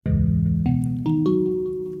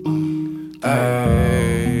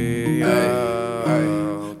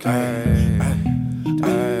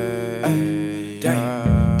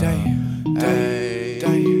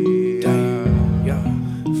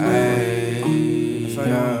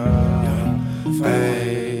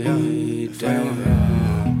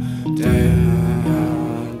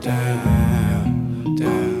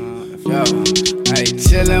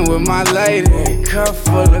Chillin' with my lady, cup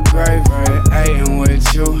full of gravy, ayyin'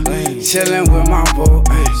 with you. Chillin' with my boo,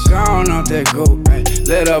 gone off that goop,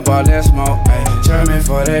 lit up all that smoke, German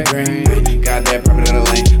for that green, got that purple little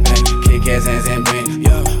lean, kick ass hands and bean.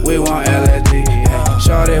 We want LSD,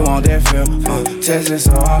 shorty want that feel, Texas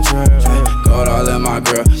so I'm trippin', gold all in my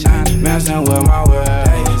grill, messing with my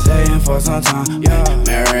will, staying for some time,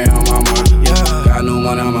 Mary on my mind, got new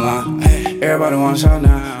money on my line, everybody want shot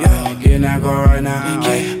now, getting that go right now,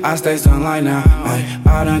 I stay sunlight now,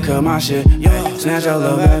 I done cut my shit, snatch your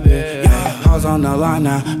little bad bitch, hoes on the line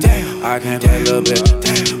now, I can't play a little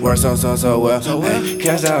bit, work so well,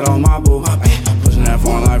 cash out on my boo, pushing that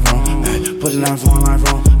phone like from, pushing that phone like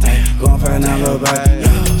from, going fast now little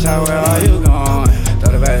baby, shout where are you going,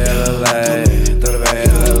 throw the back here little leg, throw the back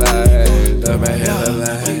here little leg, throw the back here little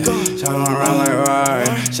leg, shout on around like Rory,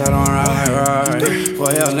 shout on around like Rory,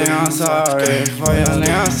 for your nigga I'm sorry, for your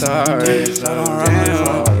nigga I'm sorry, shout on around like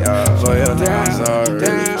Rory, for your nigga I'm sorry,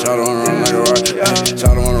 shout on around like Rory,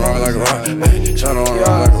 shout on around like Rory, shout on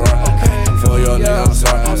around like Rory, for your nigga I'm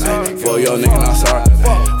sorry, for your nigga I'm sorry,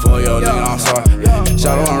 for your nigga I'm sorry,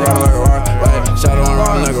 shout on around like Rory, shout on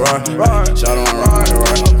around like Rory, shout on around like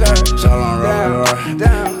Rory, shout on around like Rory,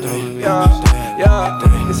 damn, yeah,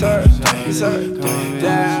 it's her,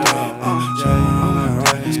 damn.